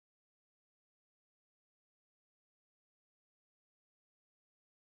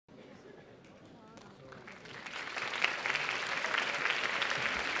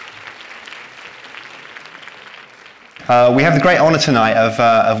We have the great honour tonight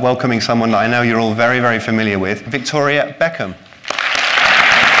of welcoming someone that I know you're all very, very familiar with, Victoria Beckham.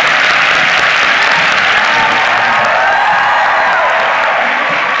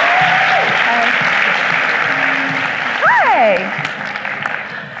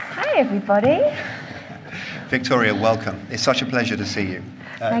 Hi everybody. Victoria, welcome. It's such a pleasure to see you.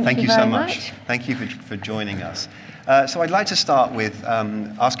 Thank you so much. Thank you for joining us. So I'd like to start with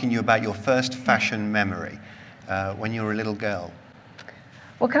asking you about your first fashion memory when you were a little girl.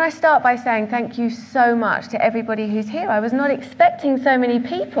 Well, can I start by saying thank you so much to everybody who's here. I was not expecting so many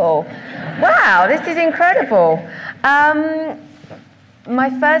people. Wow, this is incredible. My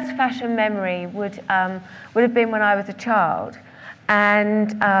first fashion memory would have been when I was a child,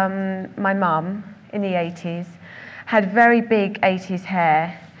 and my mum in the 80s had very big 80s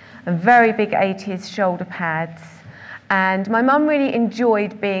hair and very big 80s shoulder pads. And my mum really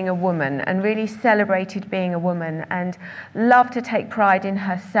enjoyed being a woman and really celebrated being a woman and loved to take pride in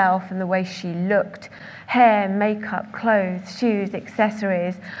herself and the way she looked. Hair, makeup, clothes, shoes,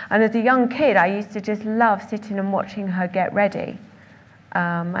 accessories. And as a young kid, I used to just love sitting and watching her get ready.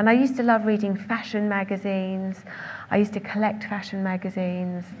 And I used to love reading fashion magazines. I used to collect fashion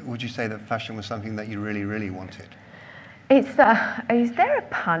magazines. Would you say that fashion was something that you really, really wanted? Is there a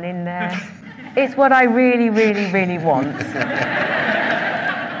pun in there? It's what I really, really, really want.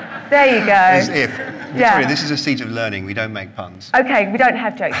 There you go. As if. Victoria, this is a seat of learning. We don't make puns. Okay, we don't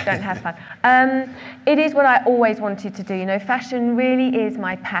have jokes, don't have fun. It is what I always wanted to do. You know, fashion really is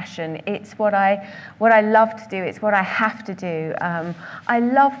my passion. It's what I love to do. It's what I have to do. I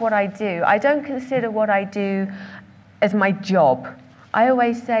love what I do. I don't consider what I do as my job. I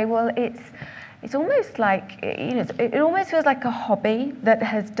always say, well, it's almost like, you know, it almost feels like a hobby that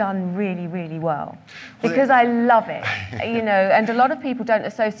has done really, really well. Because I love it, you know, and a lot of people don't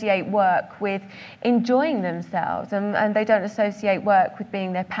associate work with enjoying themselves, and they don't associate work with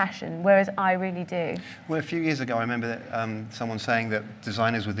being their passion, whereas I really do. Well, a few years ago, I remember that, someone saying that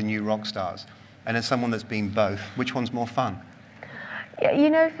designers were the new rock stars. And as someone that's been both, which one's more fun?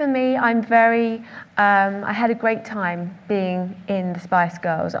 You know, for me, I'm very, I had a great time being in the Spice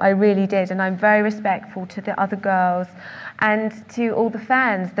Girls. I really did, and I'm very respectful to the other girls and to all the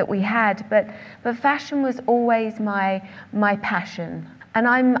fans that we had. But fashion was always my passion. And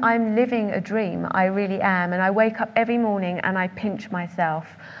I'm living a dream, I really am. And I wake up every morning and I pinch myself.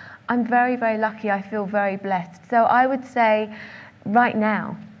 I'm very, very lucky. I feel very blessed. So I would say right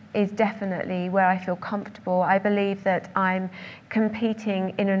now is definitely where I feel comfortable. I believe that I'm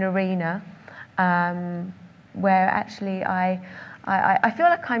competing in an arena where actually I feel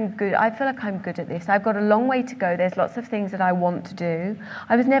like I'm good. I feel like I'm good at this. I've got a long way to go. There's lots of things that I want to do.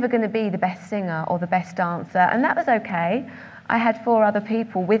 I was never going to be the best singer or the best dancer, and that was okay. I had 4 other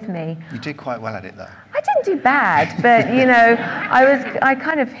people with me. You did quite well at it, though. I didn't do bad, but, you know, I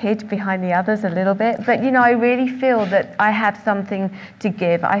kind of hid behind the others a little bit. But, you know, I really feel that I have something to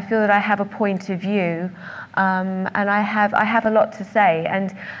give. I feel that I have a point of view, and I have a lot to say.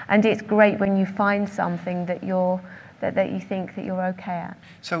 And it's great when you find something that that you think that you're okay at.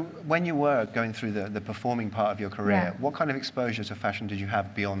 So when you were going through the performing part of your career, what kind of exposure to fashion did you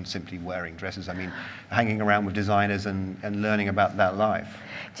have beyond simply wearing dresses? I mean, hanging around with designers and learning about that life.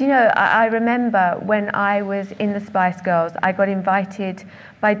 Do you know, I remember when I was in the Spice Girls, I got invited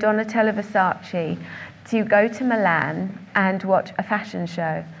by Donatella Versace to go to Milan and watch a fashion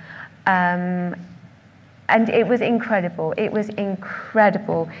show. And it was incredible. It was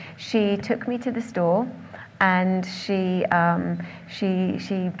incredible. She took me to the store, and she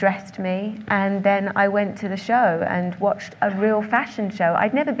dressed me, and then I went to the show and watched a real fashion show.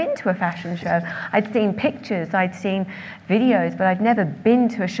 I'd never been to a fashion show. I'd seen pictures, I'd seen videos, but I'd never been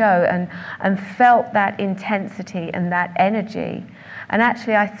to a show and felt that intensity and that energy. And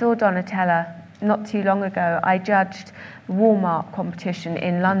actually, I saw Donatella not too long ago. I judged the Walmart competition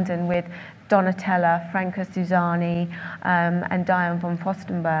in London with Donatella, Franca Susani, and Diane von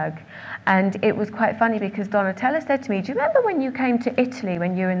Furstenberg. And it was quite funny because Donatella said to me, do you remember when you came to Italy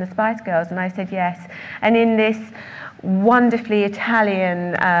when you were in the Spice Girls? And I said, yes. And in this wonderfully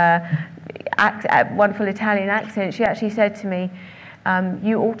Italian, wonderful Italian accent, she actually said to me,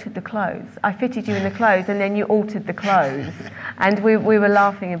 you altered the clothes. I fitted you in the clothes and then you altered the clothes. And we were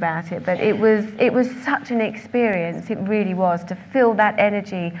laughing about it, but it was such an experience, it really was, to feel that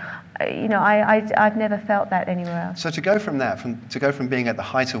energy. You know, I've never felt that anywhere else. So to go from that, to go from being at the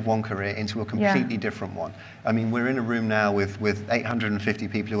height of one career into a completely different one. I mean, we're in a room now with 850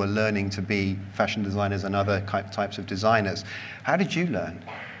 people who are learning to be fashion designers and other types of designers. How did you learn?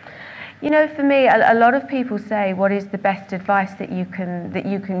 You know, for me, a lot of people say, what is the best advice that you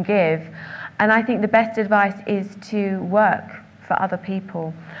can give? And I think the best advice is to work for other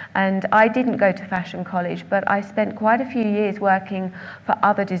people. And I didn't go to fashion college, but I spent quite a few years working for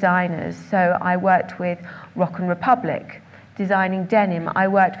other designers. So I worked with Rock and Republic, designing denim. I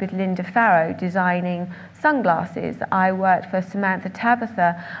worked with Linda Farrow, designing sunglasses. I worked for Samantha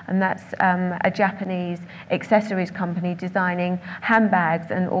Tabitha, and that's a Japanese accessories company, designing handbags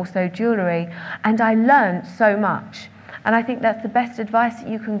and also jewellery. And I learned so much. And I think that's the best advice that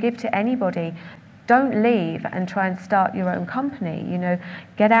you can give to anybody. Don't leave and try and start your own company. You know,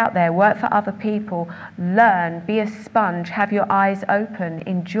 get out there, work for other people, learn, be a sponge, have your eyes open,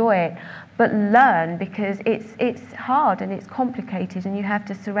 enjoy it, but learn, because it's hard and it's complicated, and you have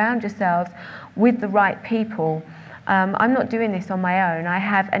to surround yourselves with the right people. I'm not doing this on my own. I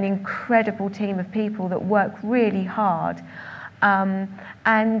have an incredible team of people that work really hard,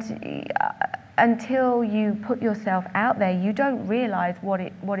 until you put yourself out there, you don't realise what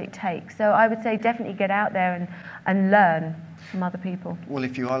it takes. So I would say definitely get out there and learn from other people. Well,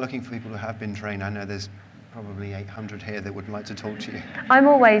 if you are looking for people who have been trained, I know there's probably 800 here that would like to talk to you. I'm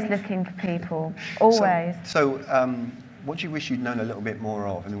always looking for people, always. So what do you wish you'd known a little bit more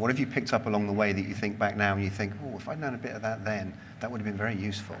of? I mean, what have you picked up along the way that you think back now and you think, oh, if I'd known a bit of that then, that would have been very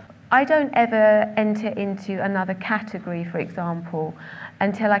useful? I don't ever enter into another category, for example,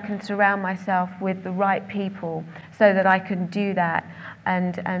 until I can surround myself with the right people so that I can do that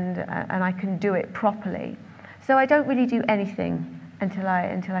and I can do it properly. So I don't really do anything until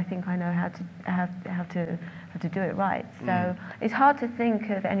I think I know how to do it right. So it's hard to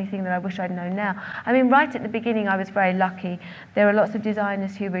think of anything that I wish I'd known now. I mean, right at the beginning, I was very lucky. There were lots of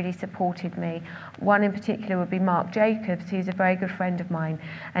designers who really supported me. One in particular would be Marc Jacobs, who's a very good friend of mine,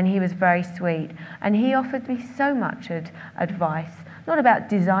 and he was very sweet. And he offered me so much advice, not about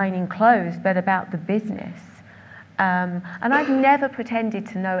designing clothes, but about the business. And I've never pretended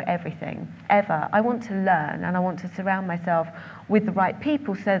to know everything, ever. I want to learn, and I want to surround myself with the right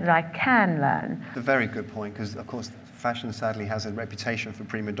people so that I can learn. A very good point, because of course fashion sadly has a reputation for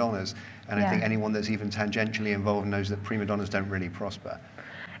prima donnas, and I think anyone that's even tangentially involved knows that prima donnas don't really prosper.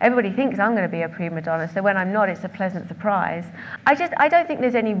 Everybody thinks I'm going to be a prima donna, so when I'm not, it's a pleasant surprise. I don't think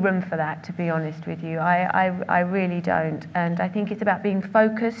there's any room for that, to be honest with you. I really don't. And I think it's about being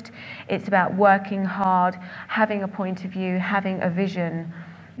focused, it's about working hard, having a point of view, having a vision.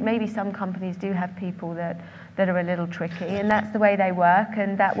 Maybe some companies do have people that are a little tricky, and that's the way they work,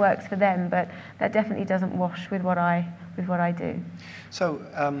 and that works for them, but that definitely doesn't wash with what I do. So,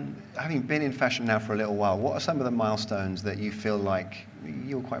 having been in fashion now for a little while, what are some of the milestones that you feel like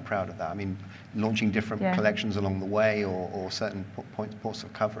you're quite proud of that? I mean, launching different collections along the way, or certain points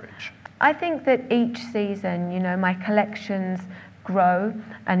of coverage? I think that each season, you know, my collections grow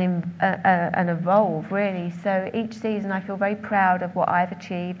and evolve, really. So each season I feel very proud of what I've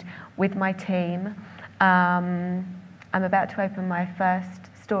achieved with my team. I'm about to open my first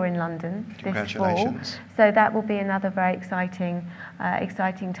store in London this fall, so that will be another very exciting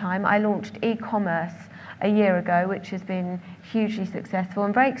time. I launched e-commerce a year ago, which has been hugely successful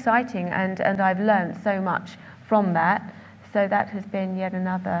and very exciting, and I've learned so much from that, so that has been yet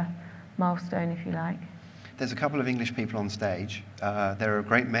another milestone, if you like. There's a couple of English people on stage. There are a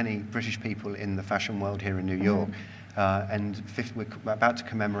great many British people in the fashion world here in New York, and we're about to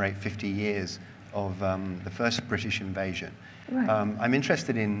commemorate 50 years of the first British invasion. Right. I'm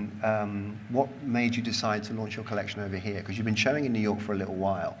interested in what made you decide to launch your collection over here, because you've been showing in New York for a little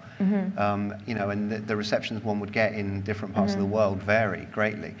while. You know, and the receptions one would get in different parts of the world vary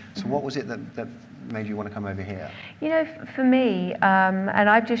greatly. So what was it that made you want to come over here? You know, for me, and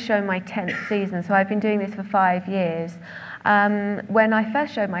I've just shown my 10th season, so I've been doing this for 5 years. When I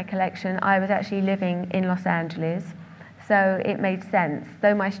first showed my collection, I was actually living in Los Angeles. So it made sense.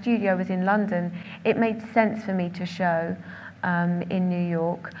 Though my studio was in London, it made sense for me to show in New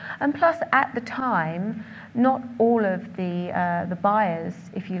York. And plus, at the time, not all of the buyers,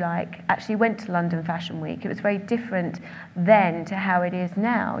 if you like, actually went to London Fashion Week. It was very different then to how it is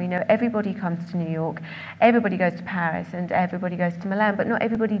now. You know, everybody comes to New York, everybody goes to Paris, and everybody goes to Milan, but not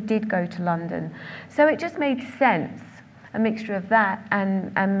everybody did go to London. So it just made sense. A mixture of that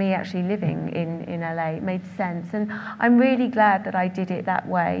and me actually living in LA. It made sense, and I'm really glad that I did it that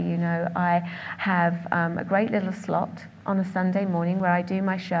way. You know, I have a great little slot on a Sunday morning where I do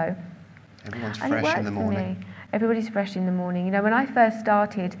my show. Everyone's fresh in the morning. Everybody's fresh in the morning. You know, when I first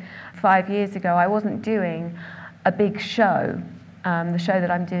started 5 years ago, I wasn't doing a big show. The show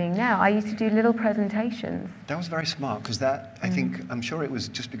that I'm doing now, I used to do little presentations. That was very smart, because that, I think, I'm sure it was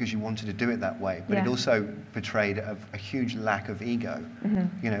just because you wanted to do it that way, but it also portrayed a huge lack of ego.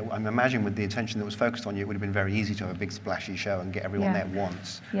 You know, I imagine with the attention that was focused on you, it would have been very easy to have a big splashy show and get everyone there at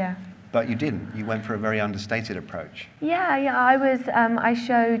once. But you didn't. You went for a very understated approach. Yeah, yeah. I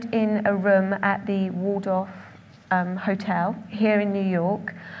showed in a room at the Waldorf Hotel here in New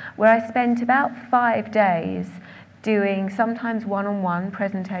York, where I spent about 5 days doing sometimes one-on-one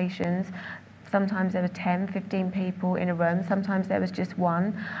presentations. Sometimes there were 10, 15 people in a room. Sometimes there was just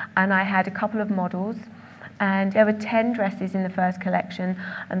one. And I had a couple of models. And there were 10 dresses in the first collection,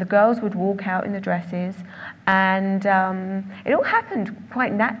 and the girls would walk out in the dresses, and it all happened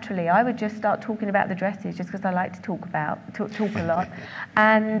quite naturally. I would just start talking about the dresses just because I like to talk a lot.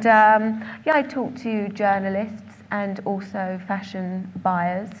 And yeah, I talked to journalists and also fashion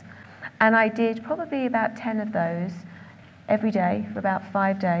buyers, and I did probably about 10 of those every day for about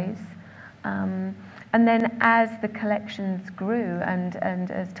 5 days. And then as the collections grew and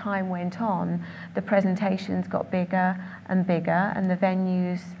as time went on, the presentations got bigger and bigger, and the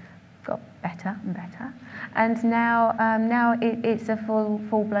venues got better and better. And now it's a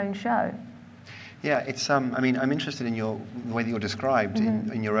full-blown show. Yeah, it's. I mean, I'm interested in the way that you're described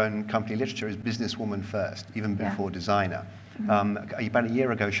in your own company literature as businesswoman first, even before designer. About a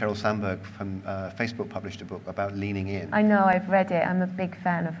year ago, Sheryl Sandberg from Facebook published a book about leaning in. I know, I've read it. I'm a big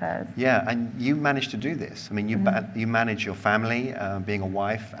fan of hers. Yeah, and you managed to do this. I mean, you manage your family, being a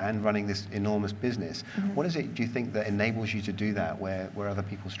wife, and running this enormous business. What is it, do you think, that enables you to do that where other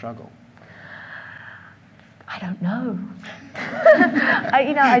people struggle? I don't know.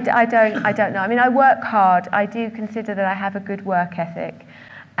 I don't know. I mean, I work hard. I do consider that I have a good work ethic,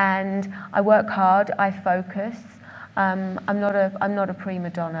 and I work hard. I focus. I'm not a prima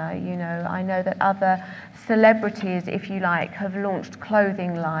donna, you know. I know that other celebrities, if you like, have launched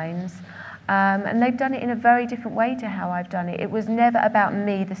clothing lines, and they've done it in a very different way to how I've done it. It was never about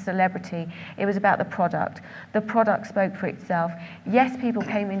me, the celebrity. It was about the product. The product spoke for itself. Yes, people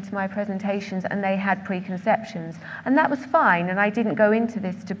came into my presentations and they had preconceptions, and that was fine, and I didn't go into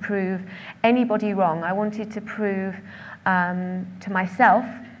this to prove anybody wrong. I wanted to prove to myself,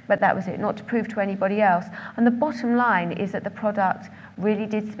 but that was it, not to prove to anybody else. And the bottom line is that the product really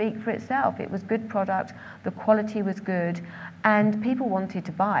did speak for itself. It was good product, the quality was good, and people wanted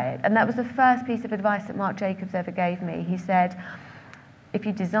to buy it. And that was the first piece of advice that Marc Jacobs ever gave me. He said, if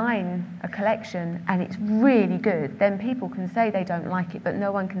you design a collection and it's really good, then people can say they don't like it, but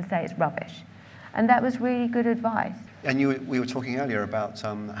no one can say it's rubbish. And that was really good advice. And we were talking earlier about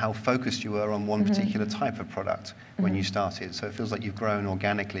how focused you were on one particular type of product when you started. So it feels like you've grown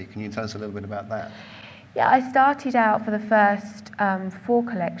organically. Can you tell us a little bit about that? Yeah, I started out for the first 4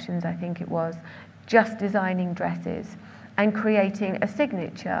 collections, I think it was, just designing dresses and creating a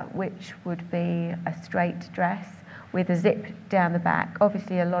signature, which would be a straight dress with a zip down the back,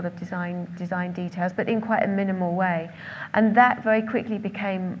 obviously a lot of design details, but in quite a minimal way. And that very quickly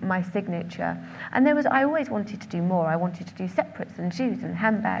became my signature. And I always wanted to do more. I wanted to do separates and shoes and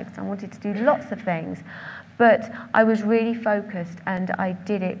handbags. I wanted to do lots of things. But I was really focused, and I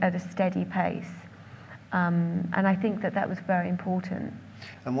did it at a steady pace. And I think that was very important.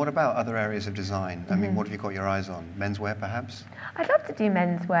 And what about other areas of design? I mean, what have you got your eyes on? Menswear, perhaps? I'd love to do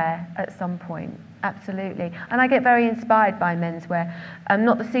menswear at some point, absolutely. And I get very inspired by menswear.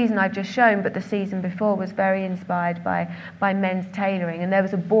 Not the season I've just shown, but the season before was very inspired by men's tailoring. And there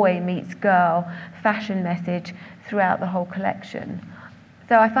was a boy meets girl fashion message throughout the whole collection.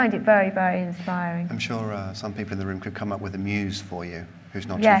 So I find it very, very inspiring. I'm sure some people in the room could come up with a muse for you, who's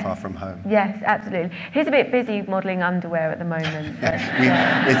not too far from home. Yes, absolutely. He's a bit busy modelling underwear at the moment. But,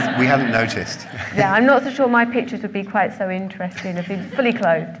 we hadn't noticed. Yeah, I'm not so sure my pictures would be quite so interesting if he's fully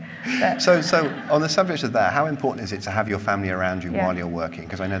clothed. But. So on the subject of that, how important is it to have your family around you while you're working?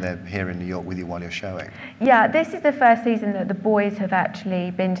 Because I know they're here in New York with you while you're showing. Yeah, this is the first season that the boys have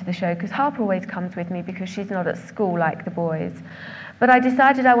actually been to the show, because Harper always comes with me because she's not at school like the boys. But I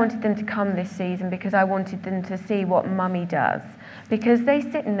decided I wanted them to come this season because I wanted them to see what Mummy does. Because they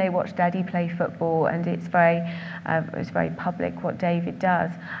sit and they watch Daddy play football, and it's very public what David does.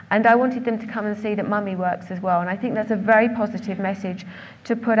 And I wanted them to come and see that Mummy works as well. And I think that's a very positive message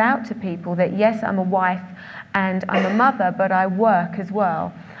to put out to people, that yes, I'm a wife and I'm a mother, but I work as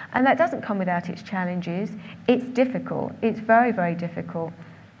well. And that doesn't come without its challenges. It's difficult. It's very, very difficult.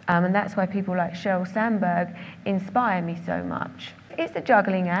 And that's why people like Sheryl Sandberg inspire me so much. It's a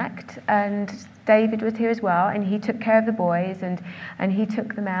juggling act, and David was here as well, and he took care of the boys, and he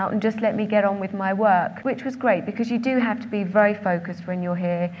took them out and just let me get on with my work, which was great, because you do have to be very focused when you're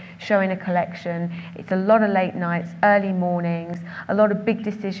here showing a collection. It's a lot of late nights, early mornings, a lot of big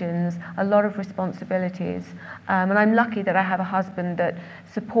decisions, a lot of responsibilities, and I'm lucky that I have a husband that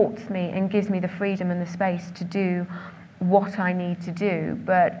supports me and gives me the freedom and the space to do what I need to do,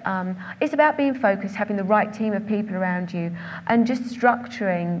 but it's about being focused, having the right team of people around you, and just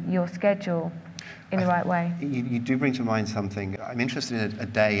structuring your schedule in the right way. You do bring to mind something. I'm interested in a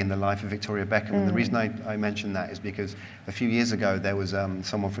day in the life of Victoria Beckham, and the reason I mention that is because a few years ago there was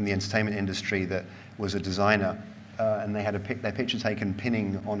someone from the entertainment industry that was a designer, and they had their picture taken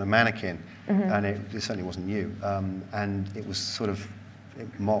pinning on a mannequin, and it certainly wasn't you, and it was sort of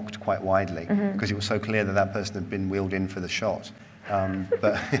mocked quite widely because it was so clear that that person had been wheeled in for the shot.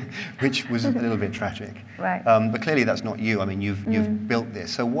 But which was a little bit tragic. Right. But clearly that's not you. I mean, you've built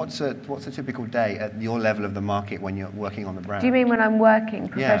this. So what's a typical day at your level of the market when you're working on the brand? Do you mean when I'm working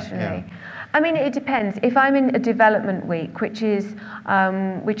professionally? Yeah. I mean, it depends. If I'm in a development week, which is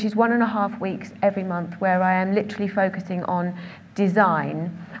 1.5 weeks every month, where I am literally focusing on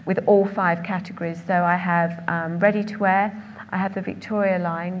design with all 5 categories. So I have ready-to-wear. I have the Victoria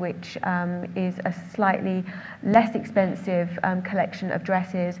line, which is a slightly less expensive collection of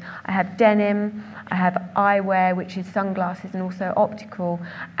dresses. I have denim, I have eyewear, which is sunglasses and also optical,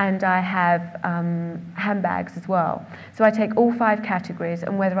 and I have handbags as well. So I take all 5 categories,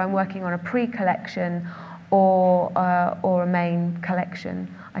 and whether I'm working on a pre-collection or a main collection,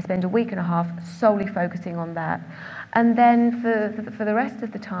 I spend a week and a half solely focusing on that. And then for the rest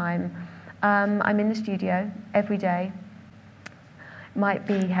of the time, I'm in the studio every day. Might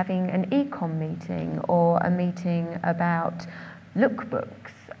be having an e-com meeting or a meeting about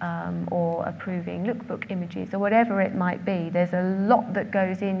lookbooks or approving lookbook images or whatever it might be. There's a lot that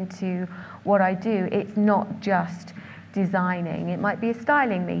goes into what I do. It's not just designing. It might be a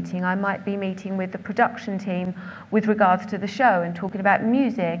styling meeting. I might be meeting with the production team with regards to the show and talking about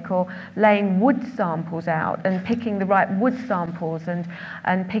music, or laying wood samples out and picking the right wood samples and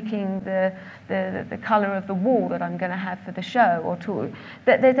picking the colour of the wall that I'm going to have for the show. Or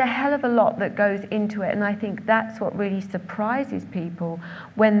there's a hell of a lot that goes into it, and I think that's what really surprises people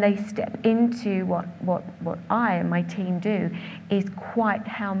when they step into what I and my team do, is quite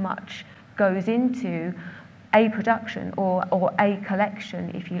how much goes into a production or a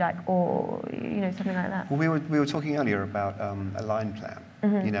collection, if you like, or something like that. Well, we were talking earlier about a line plan,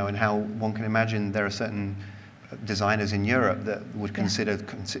 and how one can imagine there are certain designers in Europe that would consider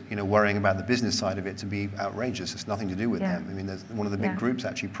worrying about the business side of it to be outrageous. It's nothing to do with them. I mean, there's one of the big groups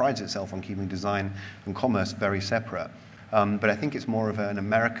actually prides itself on keeping design and commerce very separate. But I think it's more of an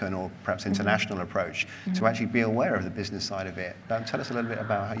American or perhaps international approach to actually be aware of the business side of it. Tell us a little bit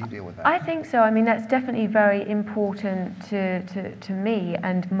about how you deal with that. I think so. I mean, that's definitely very important to me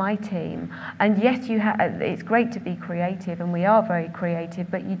and my team. And yes, it's great to be creative, and we are very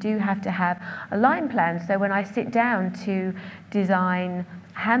creative, but you do have to have a line plan. So when I sit down to design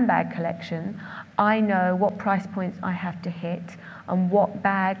handbag collection, I know what price points I have to hit and what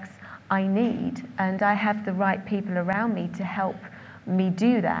bags I need, and I have the right people around me to help me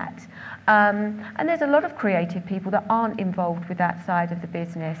do that. And there's a lot of creative people that aren't involved with that side of the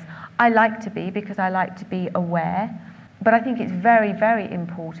business. I like to be, because I like to be aware, but I think it's very, very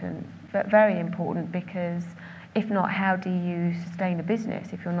important, because if not, how do you sustain a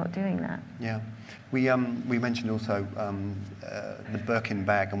business if you're not doing that? Yeah. We mentioned also the Birkin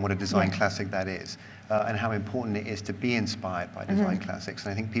bag and what a design classic that is. And how important it is to be inspired by design classics.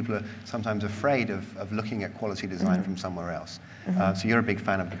 And I think people are sometimes afraid of looking at quality design from somewhere else. So you're a big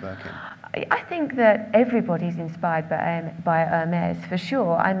fan of the Birkin. I think that everybody's inspired by Hermes, for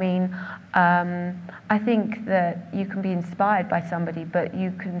sure. I mean, I think that you can be inspired by somebody, but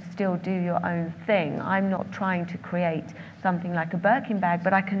you can still do your own thing. I'm not trying to create something like a Birkin bag,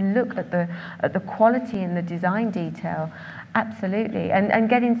 but I can look at the quality and the design detail. Absolutely, and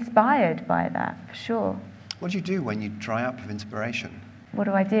get inspired by that, for sure. What do you do when you dry up of inspiration? What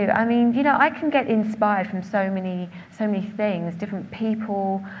do I do? I mean, I can get inspired from so many things, different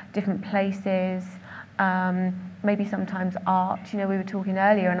people, different places, maybe sometimes art. We were talking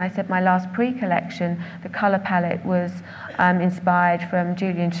earlier, and I said my last pre-collection, the colour palette was inspired from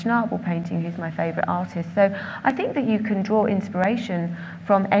Julian Schnabel painting, who's my favourite artist. So I think that you can draw inspiration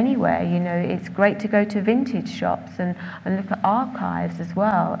from anywhere. It's great to go to vintage shops and look at archives as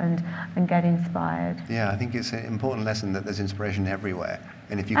well and get inspired. Yeah, I think it's an important lesson that there's inspiration everywhere.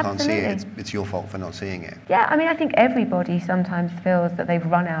 And if you can't see it, it's your fault for not seeing it. Yeah, I mean, I think everybody sometimes feels that they've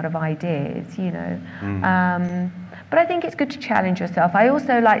run out of ideas, But I think it's good to challenge yourself. I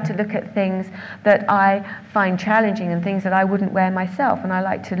also like to look at things that I find challenging and things that I wouldn't wear myself. And I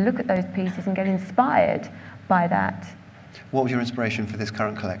like to look at those pieces and get inspired by that. What was your inspiration for this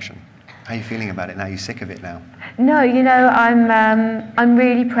current collection? How are you feeling about it now? Are you sick of it now? No, I'm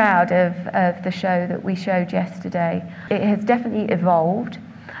really proud of the show that we showed yesterday. It has definitely evolved.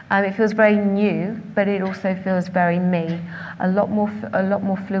 It feels very new, but it also feels very me. A lot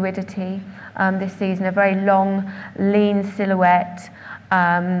more fluidity this season. A very long, lean silhouette.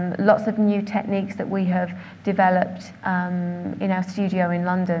 Lots of new techniques that we have developed in our studio in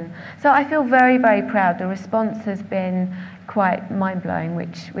London. So I feel very, very proud. The response has been quite mind-blowing,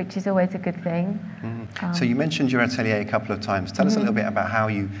 which is always a good thing. So you mentioned your atelier a couple of times. Tell us a little bit about how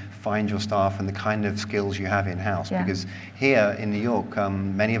you find your staff and the kind of skills you have in-house, because here in New York,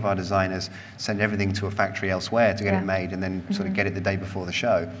 many of our designers send everything to a factory elsewhere to get it made and then sort of get it the day before the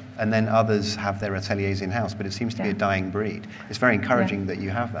show. And then others have their ateliers in-house, but it seems to be a dying breed. It's very encouraging that you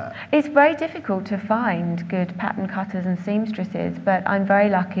have that. It's very difficult to find good pattern cutters and seamstresses, but I'm very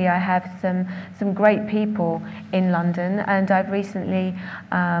lucky. I have some great people in London, and I've recently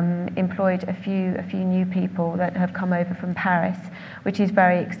employed a few new people that have come over from Paris, which is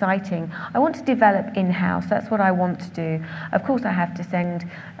very exciting. I want to develop in-house. That's what I want to do. Of course, I have to send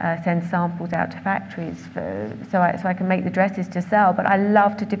samples out to factories so I can make the dresses to sell. But I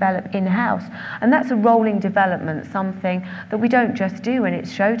love to develop in-house, and that's a rolling development. Something that we don't just do when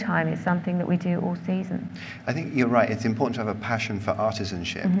it's showtime. It's something that we do all season. I think you're right. It's important to have a passion for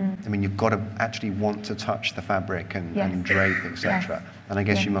artisanship. I mean, you've got to actually want to touch the fabric and drape, etc. And I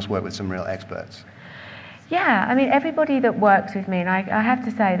guess you must work with some real experts. Yeah, I mean, everybody that works with me, and I have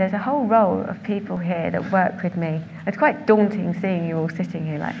to say, there's a whole row of people here that work with me. It's quite daunting seeing you all sitting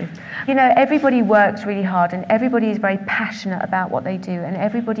here like this. You know, everybody works really hard, and everybody is very passionate about what they do, and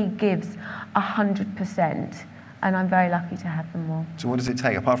everybody gives 100%, and I'm very lucky to have them all. So what does it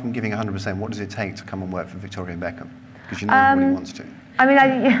take, apart from giving 100%, what does it take to come and work for Victoria Beckham? Because you know everybody wants to.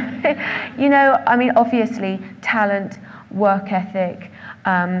 I mean, obviously, talent, work ethic,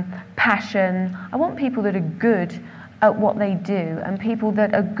 passion. I want people that are good at what they do, and people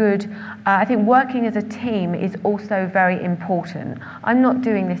that are good. I think working as a team is also very important. I'm not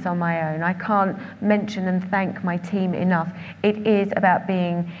doing this on my own. I can't mention and thank my team enough. It is about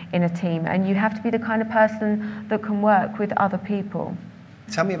being in a team, and you have to be the kind of person that can work with other people.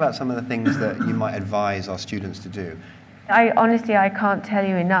 Tell me about some of the things that you might advise our students to do. Honestly, I can't tell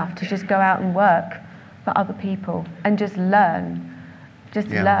you enough to just go out and work for other people and just learn.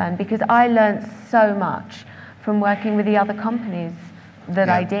 Learn, because I learned so much from working with the other companies that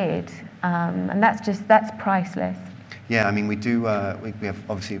I did, and that's priceless. Yeah, I mean, we have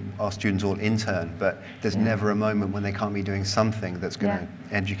obviously our students all intern, but there's never a moment when they can't be doing something that's going to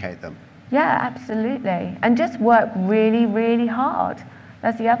educate them. Yeah, absolutely, and just work really, really hard.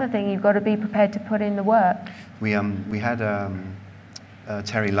 That's the other thing, you've got to be prepared to put in the work. We had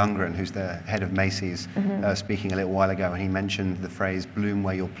Terry Lundgren, who's the head of Macy's, speaking a little while ago, and he mentioned the phrase "bloom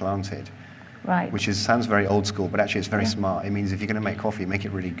where you're planted," right? Which sounds very old school, but actually it's very smart. It means if you're going to make coffee, make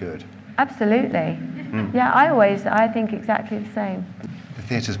it really good. Absolutely. Yeah, I think exactly the same. The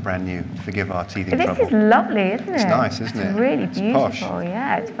theatre's brand new. Forgive our teething trouble. This is lovely, isn't it? It's nice, isn't it? It's really beautiful. Posh.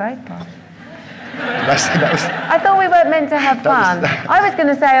 Yeah, it's very posh. I thought we weren't meant to have fun. I was going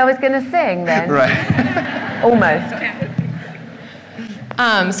to say I was going to sing then. Right. Almost.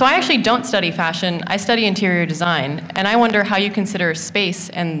 So I actually don't study fashion. I study interior design, and I wonder how you consider space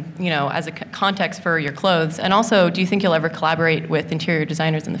and, as a context for your clothes. And also, do you think you'll ever collaborate with interior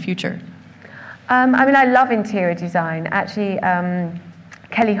designers in the future? I mean, I love interior design. Actually,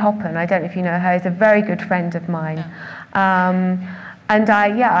 Kelly Hoppen, I don't know if you know her, is a very good friend of mine. Yeah. And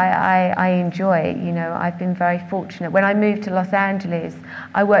I enjoy it. I've been very fortunate. When I moved to Los Angeles,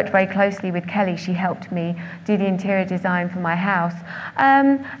 I worked very closely with Kelly. She helped me do the interior design for my house.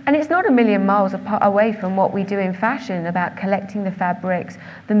 And it's not a million miles away from what we do in fashion, about collecting the fabrics,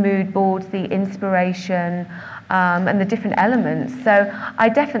 the mood boards, the inspiration, and the different elements. So I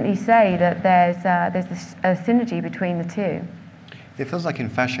definitely say that there's a synergy between the two. It feels like in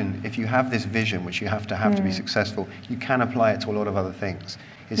fashion, if you have this vision, which you have to be successful, you can apply it to a lot of other things.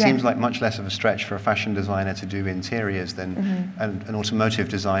 It seems like much less of a stretch for a fashion designer to do interiors than an automotive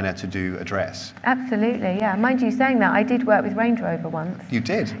designer to do a dress. Absolutely, yeah. Mind you saying that, I did work with Range Rover once. You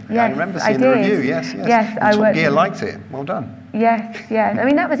did? Yes, I remember seeing the review, yes. Yes, I worked. Top Gear liked it. Well done. Yes. I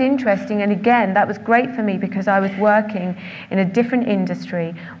mean, that was interesting, and again, that was great for me because I was working in a different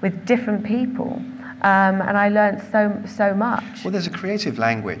industry with different people. And I learned so much. Well, there's a creative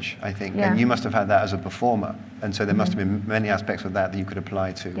language, I think, and you must have had that as a performer, and so there must have been many aspects of that you could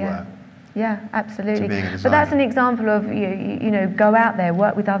apply to. Yeah, absolutely. To being a designer. But that's an example of go out there,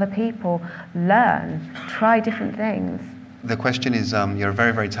 work with other people, learn, try different things. The question is, you're a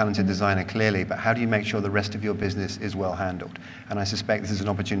very, very talented designer, clearly, but how do you make sure the rest of your business is well handled? And I suspect this is an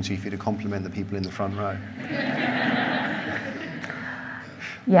opportunity for you to compliment the people in the front row.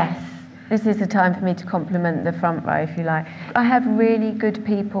 Yes. This is the time for me to compliment the front row, if you like. I have really good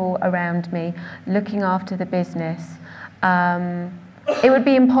people around me looking after the business. It would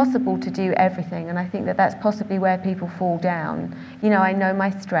be impossible to do everything, and I think that that's possibly where people fall down. You know, I know my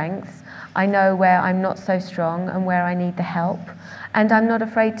strengths, I know where I'm not so strong and where I need the help, and I'm not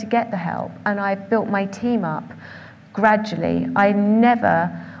afraid to get the help, and I've built my team up gradually. I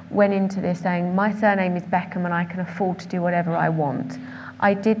never went into this saying, my surname is Beckham and I can afford to do whatever I want.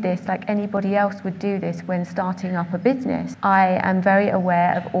 I did this like anybody else would do this when starting up a business. I am very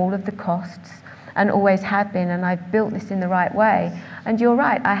aware of all of the costs and always have been, and I've built this in the right way. And you're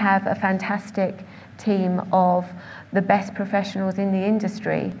right, I have a fantastic team of the best professionals in the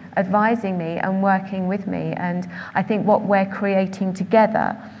industry advising me and working with me, and I think what we're creating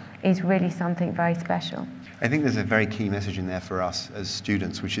together is really something very special. I think there's a very key message in there for us as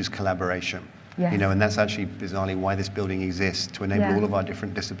students, which is collaboration. Yes. You know, and that's actually bizarrely why this building exists, to enable all of our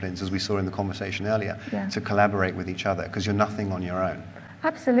different disciplines, as we saw in the conversation earlier, to collaborate with each other, because you're nothing on your own.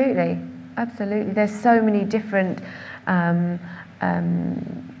 Absolutely, absolutely. There's so many different, I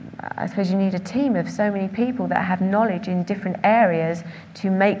suppose you need a team of so many people that have knowledge in different areas to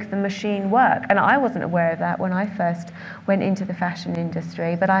make the machine work. And I wasn't aware of that when I first went into the fashion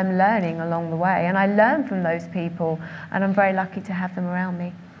industry, but I'm learning along the way, and I learn from those people, and I'm very lucky to have them around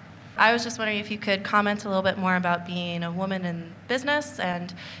me. I was just wondering if you could comment a little bit more about being a woman in business,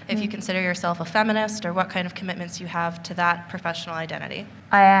 and if you consider yourself a feminist, or what kind of commitments you have to that professional identity.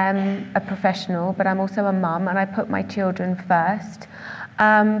 I am a professional, but I'm also a mum, and I put my children first.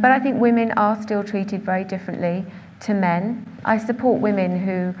 But I think women are still treated very differently to men. I support women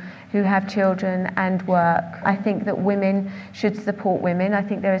who have children and work. I think that women should support women. I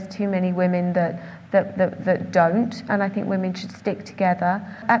think there is too many women that don't, and I think women should stick together.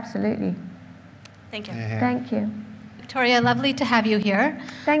 Absolutely. Thank you. Thank you. Victoria, lovely to have you here.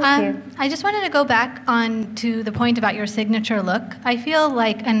 Thank you. I just wanted to go back on to the point about your signature look. I feel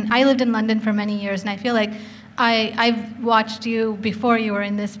like, and I lived in London for many years, and I feel like I've watched you before you were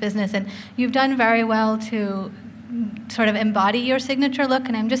in this business, and you've done very well to sort of embody your signature look,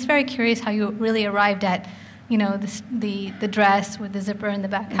 and I'm just very curious how you really arrived at, you know, the dress with the zipper in the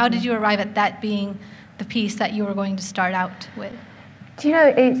back. How did you arrive at that being the piece that you were going to start out with? Do you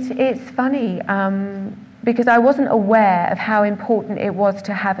know, it's funny, because I wasn't aware of how important it was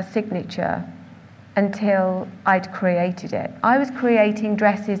to have a signature until I'd created it. I was creating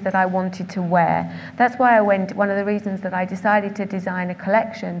dresses that I wanted to wear. That's why one of the reasons that I decided to design a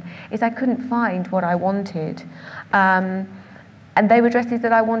collection is I couldn't find what I wanted. And they were dresses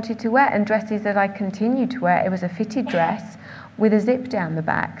that I wanted to wear, and dresses that I continued to wear. It was a fitted dress with a zip down the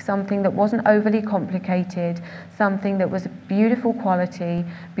back, something that wasn't overly complicated, something that was beautiful quality,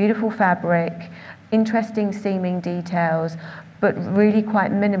 beautiful fabric, interesting seaming details, but really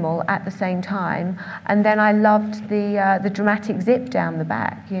quite minimal at the same time. And then I loved the dramatic zip down the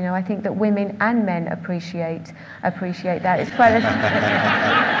back. You know, I think that women and men appreciate that. It's quite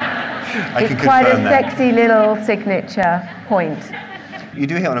a sexy little signature point. You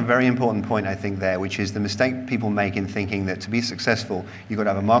do hit on a very important point, I think, there, which is the mistake people make in thinking that to be successful, you've got to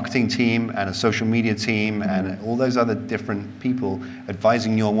have a marketing team and a social media team and all those other different people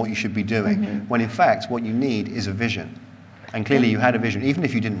advising you on what you should be doing, when in fact what you need is a vision. And clearly you had a vision, even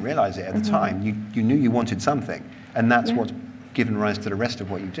if you didn't realize it at the time, you knew you wanted something, and that's what's given rise to the rest of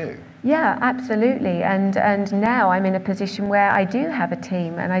what you do. Yeah, absolutely. And now I'm in a position where I do have a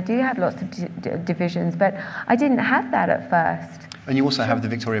team and I do have lots of divisions, but I didn't have that at first. And you also have the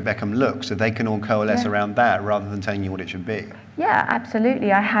Victoria Beckham look, so they can all coalesce around that rather than telling you what it should be. Yeah,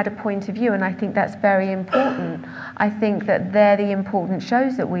 absolutely. I had a point of view, and I think that's very important. I think that they're the important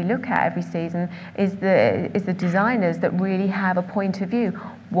shows that we look at every season, is the designers that really have a point of view.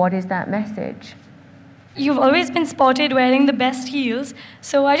 What is that message? You've always been spotted wearing the best heels,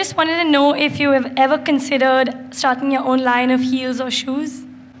 so I just wanted to know if you have ever considered starting your own line of heels or shoes?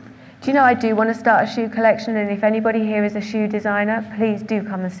 Do you know, I do want to start a shoe collection, and if anybody here is a shoe designer, please do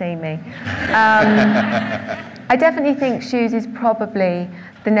come and see me. I definitely think shoes is probably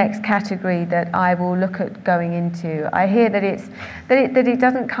the next category that I will look at going into. I hear that it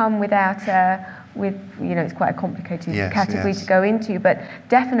doesn't come without it's quite a complicated category to go into, but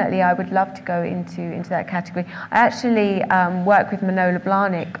definitely I would love to go into that category. I actually work with Manola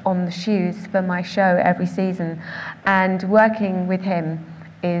Blahnik on the shoes for my show every season, and working with him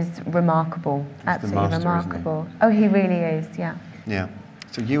is remarkable, absolutely remarkable. Oh, he really is, yeah. Yeah.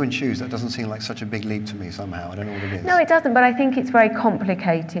 So you and shoes, that doesn't seem like such a big leap to me somehow. I don't know what it is. No, it doesn't, but I think it's very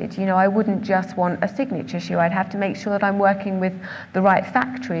complicated. You know, I wouldn't just want a signature shoe. I'd have to make sure that I'm working with the right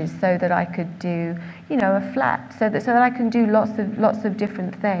factories so that I could do, you know, a flat, so that I can do lots of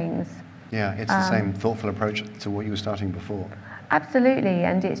different things. Yeah, it's the same thoughtful approach to what you were starting before. Absolutely,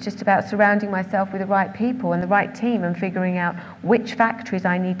 and it's just about surrounding myself with the right people and the right team and figuring out which factories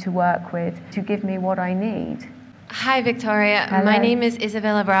I need to work with to give me what I need. Hi, Victoria. Hello. My name is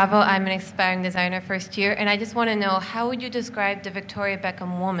Isabella Bravo. I'm an aspiring designer first year, and I just want to know, how would you describe the Victoria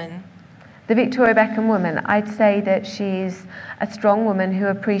Beckham woman? The Victoria Beckham woman, I'd say that she's a strong woman who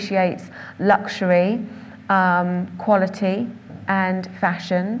appreciates luxury, quality, and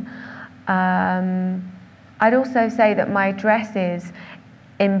fashion. I'd also say that my dresses,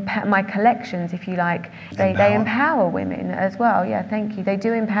 my collections, if you like, they empower women as well. Yeah, thank you. They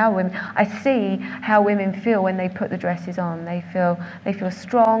do empower women. I see how women feel when they put the dresses on. They feel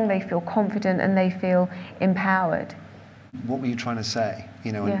strong, they feel confident, and they feel empowered. What were you trying to say?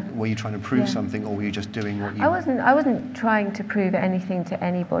 You know, and were you trying to prove something, or were you just doing what you? I wasn't trying to prove anything to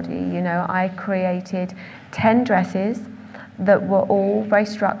anybody. You know, I created 10 dresses that were all very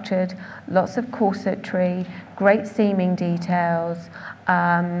structured, lots of corsetry, great seaming details,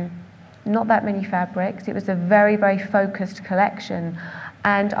 not that many fabrics. It was a very, very focused collection,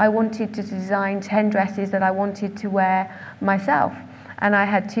 and I wanted to design 10 dresses that I wanted to wear myself. And I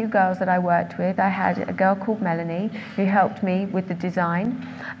had 2 girls that I worked with. I had a girl called Melanie, who helped me with the design,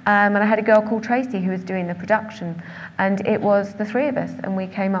 and I had a girl called Tracy, who was doing the production. And it was the 3 of us, and we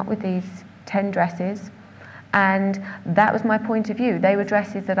came up with these 10 dresses. And that was my point of view. They were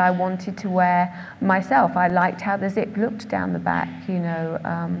dresses that I wanted to wear myself. I liked how the zip looked down the back, you know.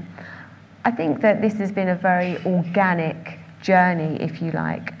 I think that this has been a very organic journey, if you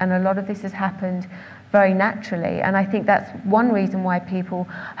like, and a lot of this has happened very naturally, and I think that's one reason why people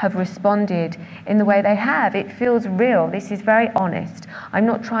have responded in the way they have. It feels real. This is very honest. I'm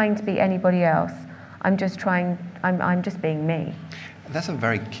not trying to be anybody else. I'm just being me. That's a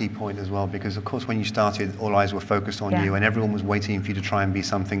very key point as well, because of course when you started, all eyes were focused on you, and everyone was waiting for you to try and be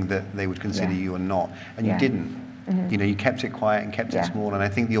something that they would consider you or not, and you didn't. You know, you kept it quiet and kept it small, and I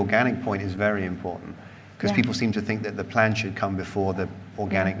think the organic point is very important, because people seem to think that the plan should come before the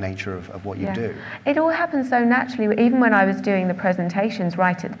organic nature of what you do. It all happened so naturally, even when I was doing the presentations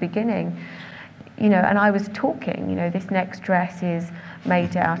right at the beginning, you know, and I was talking, you know, this next dress is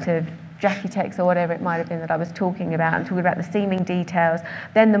made out of Jackie-Tex or whatever it might have been that I was talking about, and talking about the seaming details.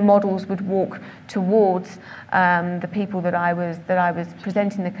 Then the models would walk towards the people that I was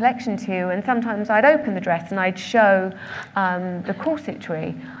presenting the collection to, and sometimes I'd open the dress and I'd show the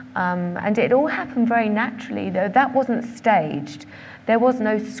corsetry, and it all happened very naturally. Though that wasn't staged, there was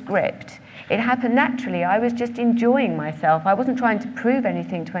no script. It happened naturally. I was just enjoying myself. I wasn't trying to prove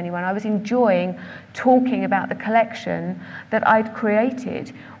anything to anyone. I was enjoying talking about the collection that I'd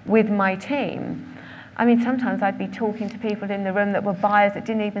created with my team. I mean, sometimes I'd be talking to people in the room that were buyers that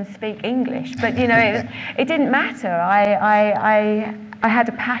didn't even speak English, but you know, it didn't matter. I had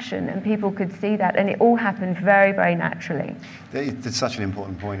a passion, and people could see that, and it all happened very, very naturally. It's such an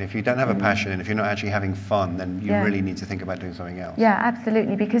important point. If you don't have a passion, and if you're not actually having fun, then you really need to think about doing something else. Yeah,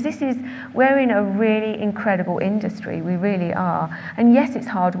 absolutely, because we're in a really incredible industry. We really are. And yes, it's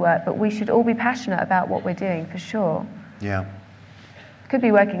hard work, but we should all be passionate about what we're doing, for sure. Yeah. Could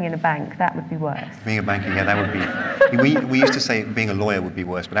be working in a bank, that would be worse. Being a banker, yeah, that would be... we used to say being a lawyer would be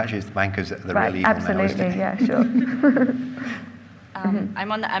worse, but actually it's the bankers that are really evil now, isn't it? Yeah, sure.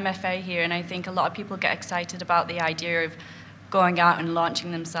 I'm on the MFA here, and I think a lot of people get excited about the idea of going out and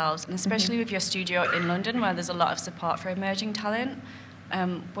launching themselves, and especially with your studio in London, where there's a lot of support for emerging talent.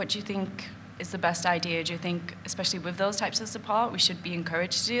 What do you think is the best idea? Do you think, especially with those types of support, we should be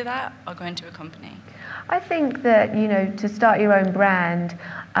encouraged to do that, or go into a company? I think that, you know, to start your own brand,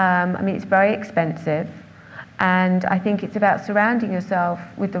 I mean, it's very expensive. And I think it's about surrounding yourself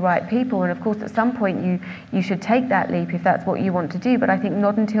with the right people. And of course, at some point, you should take that leap if that's what you want to do. But I think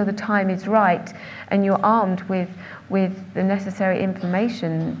not until the time is right and you're armed with the necessary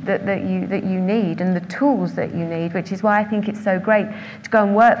information that you need and the tools that you need, which is why I think it's so great to go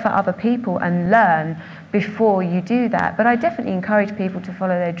and work for other people and learn before you do that. But I definitely encourage people to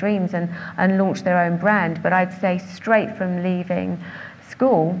follow their dreams and launch their own brand. But I'd say straight from leaving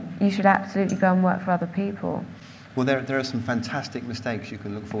school, you should absolutely go and work for other people. Well, there are some fantastic mistakes you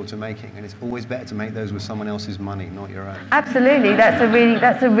can look forward to making, and it's always better to make those with someone else's money, not your own. Absolutely, that's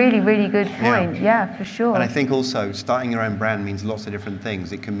a really good point. Yeah, for sure. And I think also starting your own brand means lots of different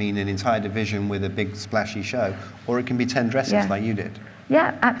things. It can mean an entire division with a big splashy show, or it can be 10 dresses like you did.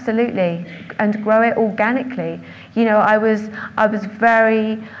 Yeah, absolutely, and grow it organically. You know, I was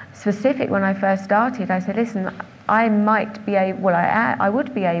very specific when I first started. I said, listen, I might be able, well, I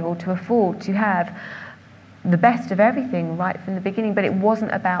would be able to afford to have the best of everything right from the beginning, but it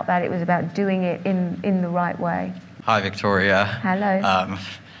wasn't about that. It was about doing it in the right way. Hi, Victoria. Hello.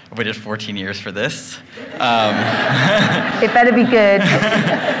 waited 14 years for this. It better be good.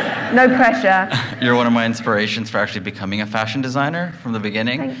 No pressure. You're one of my inspirations for actually becoming a fashion designer from the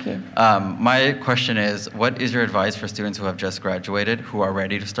beginning. Thank you. My question is, what is your advice for students who have just graduated, who are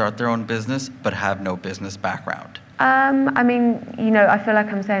ready to start their own business, but have no business background? I mean, you know, I feel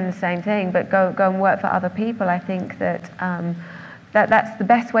like I'm saying the same thing, but go and work for other people. I think that, that's the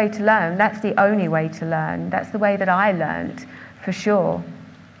best way to learn. That's the only way to learn. That's the way that I learned, for sure.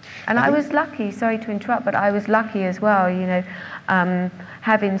 And I was lucky, sorry to interrupt, but I was lucky as well, you know,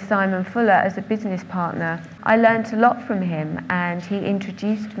 having Simon Fuller as a business partner. I learned a lot from him, and he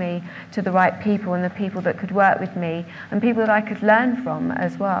introduced me to the right people and the people that could work with me and people that I could learn from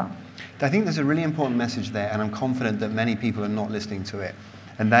as well. I think there's a really important message there, and I'm confident that many people are not listening to it.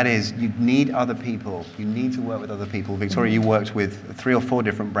 And that is, you need other people. You need to work with other people. Victoria, you worked with 3 or 4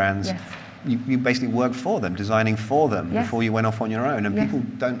 different brands. Yes. You basically worked for them, designing for them, yes. before you went off on your own. And yes. people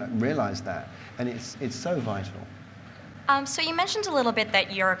don't realize that. And it's so vital. So you mentioned a little bit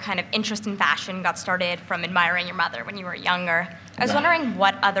that your kind of interest in fashion got started from admiring your mother when you were younger. I was wondering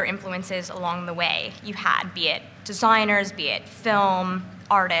what other influences along the way you had, be it designers, be it film,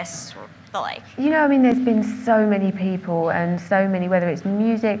 artists, or the like. You know, I mean, there's been so many people and so many, whether it's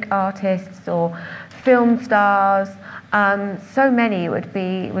music artists or film stars, so many. It would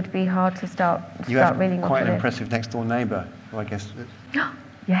be hard to start you have reading quite off an it. impressive next door neighbour, well, I guess.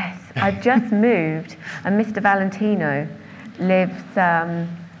 Yes, I've just moved, and Mr. Valentino lives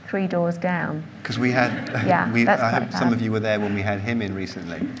 3 doors down. Because we had, that's I hope quite some bad. of you were there when we had him in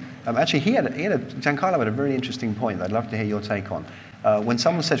recently. Actually, Giancarlo had a very interesting point that I'd love to hear your take on. When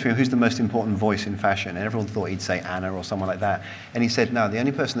someone said to him, who's the most important voice in fashion? And everyone thought he'd say Anna or someone like that. And he said, no, the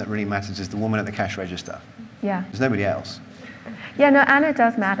only person that really matters is the woman at the cash register. Yeah. There's nobody else. Yeah, no, Anna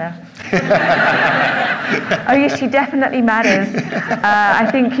does matter. Oh, yes, she definitely matters. I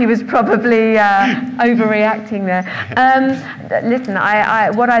think he was probably overreacting there. Listen,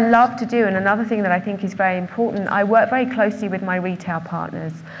 what I love to do, and another thing that I think is very important, I work very closely with my retail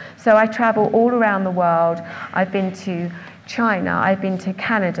partners. So I travel all around the world. I've been to China, I've been to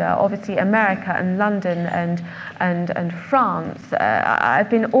Canada, obviously America and London and France. I've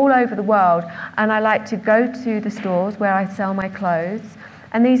been all over the world, and I like to go to the stores where I sell my clothes.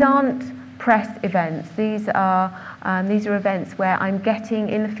 And these aren't press events. These are events where I'm getting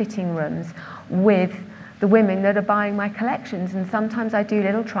in the fitting rooms with the women that are buying my collections. And sometimes I do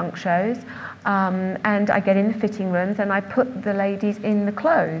little trunk shows, and I get in the fitting rooms and I put the ladies in the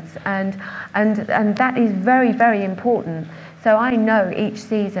clothes, and that is very, very important. So I know each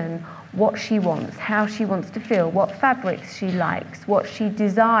season what she wants, how she wants to feel, what fabrics she likes, what she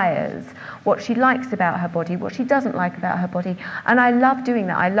desires, what she likes about her body, what she doesn't like about her body. And I love doing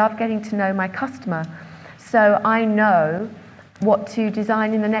that. I love getting to know my customer. So I know what to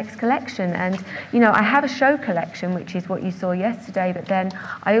design in the next collection. And, you know, I have a show collection, which is what you saw yesterday, but then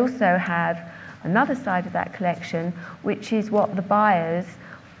I also have another side of that collection, which is what the buyers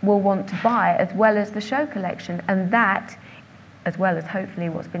will want to buy, as well as the show collection. And that, as well as hopefully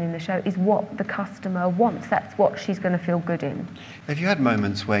what's been in the show, is what the customer wants. That's what she's going to feel good in. Have you had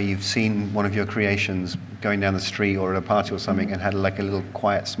moments where you've seen one of your creations going down the street or at a party or something and had like a little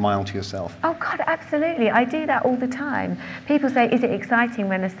quiet smile to yourself? Oh God, absolutely. I do that all the time. People say, is it exciting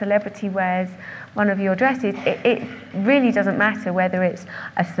when a celebrity wears one of your dresses? It really doesn't matter whether it's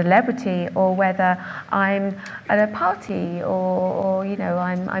a celebrity or whether I'm at a party or you know,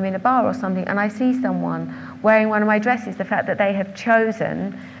 I'm in a bar or something and I see someone wearing one of my dresses. The fact that they have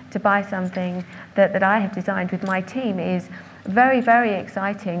chosen to buy something that I have designed with my team is very, very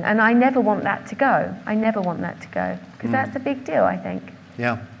exciting, and I never want that to go. I never want that to go, because that's a big deal, I think.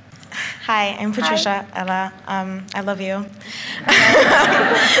 Yeah. Hi, I'm Patricia. Hi. Ella. I love you.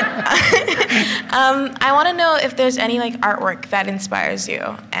 I want to know if there's any like artwork that inspires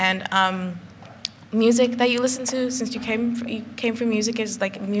you, and music that you listen to. Since you came from music, is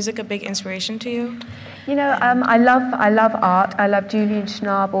like music a big inspiration to you? You know, I love art. I love Julian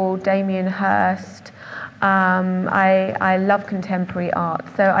Schnabel, Damien Hirst. I love contemporary art,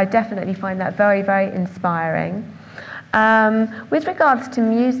 so I definitely find that very, very inspiring. With regards to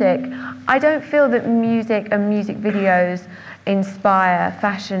music, I don't feel that music and music videos inspire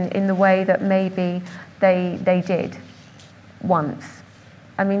fashion in the way that maybe they did once.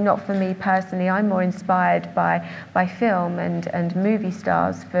 I mean, not for me personally. I'm more inspired by film and movie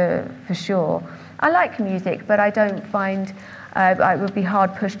stars for sure. I like music, but I don't find, I would be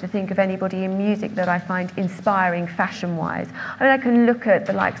hard pushed to think of anybody in music that I find inspiring fashion-wise. I mean, I can look at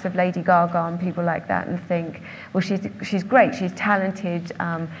the likes of Lady Gaga and people like that and think, well, she's great, she's talented,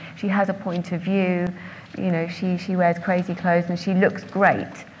 she has a point of view, you know, she wears crazy clothes and she looks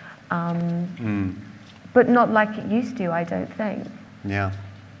great. but not like it used to, I don't think. Yeah.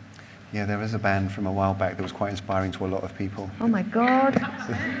 Yeah, there is a band from a while back that was quite inspiring to a lot of people. Oh my God.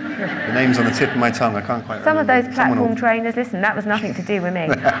 The name's on the tip of my tongue, I can't quite Some remember. of those platform trainers, listen, that was nothing to do with me.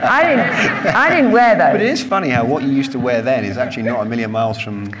 I didn't wear those. But it is funny how what you used to wear then is actually not a million miles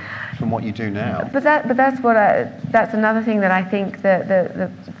from what you do now. But that's another thing that I think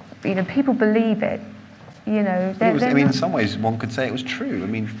that people believe it. You know, in some ways, one could say it was true. I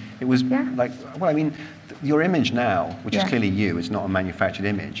mean, it was your image now, which is clearly you, it's not a manufactured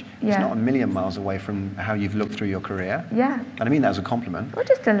image, it's not a million miles away from how you've looked through your career. Yeah. And I mean that as a compliment. Well,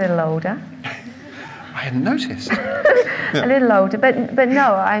 just a little older. I hadn't noticed. A little older, but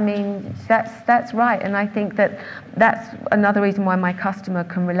no, I mean, that's right. And I think that's another reason why my customer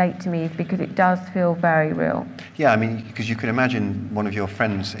can relate to me, is because it does feel very real. Yeah, I mean, because you could imagine one of your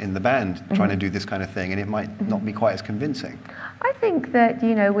friends in the band trying to do this kind of thing, and it might not be quite as convincing. I think that,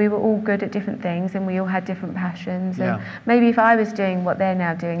 we were all good at different things, and we all had different passions. And maybe if I was doing what they're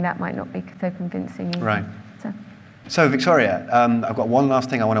now doing, that might not be so convincing either. Right. So Victoria, I've got one last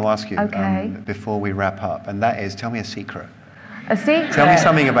thing I want to ask you before we wrap up, and that is, tell me a secret. A secret? Tell me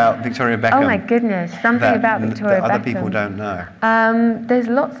something about Victoria Beckham. Oh my goodness, something about Victoria Beckham. That other people don't know. There's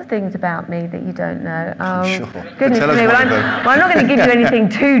lots of things about me that you don't know. Sure. Goodness me, I'm not going to give you anything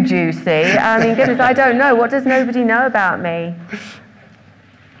too juicy. I mean, goodness, I don't know. What does nobody know about me?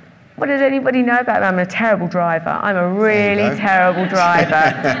 What does anybody know about me? I'm a terrible driver. I'm a really terrible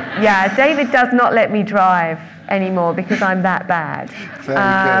driver. Yeah, David does not let me drive anymore because I'm that bad. Very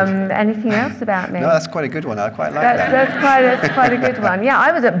good. Anything else about me? No, that's quite a good one. I quite like that. That's quite a good one. Yeah,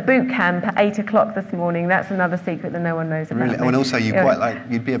 I was at boot camp at 8 o'clock this morning. That's another secret that no one knows about me. And also,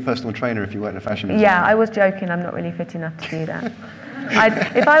 you'd be a personal trainer if you weren't a fashion designer. Yeah, I was joking. I'm not really fit enough to do that.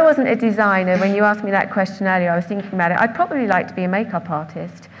 If I wasn't a designer, when you asked me that question earlier, I was thinking about it. I'd probably like to be a makeup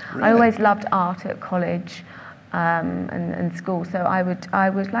artist. Really? I always loved art at college and school, so I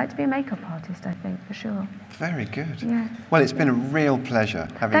would like to be a makeup artist, I think, for sure. Very good. Yeah. Well, it's been a real pleasure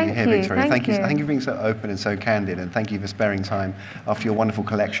having you here, Victoria. Thank you. Thank you for being so open and so candid, and thank you for sparing time after your wonderful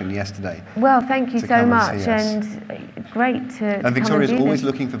collection yesterday. Well, thank you so much, and great to And Victoria's always this.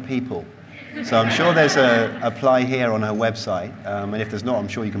 looking for people. So I'm sure there's a apply here on her website, and if there's not, I'm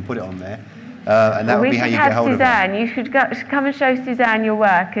sure you can put it on there. And that would be how you get hold of her. You should come and show Suzanne your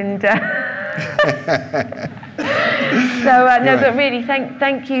work. And but really,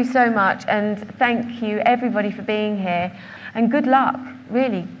 thank you so much, and thank you everybody for being here, and good luck.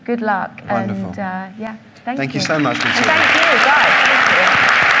 Really, good luck. Wonderful. And thank you. Thank you so much, Victoria. And thank you, guys.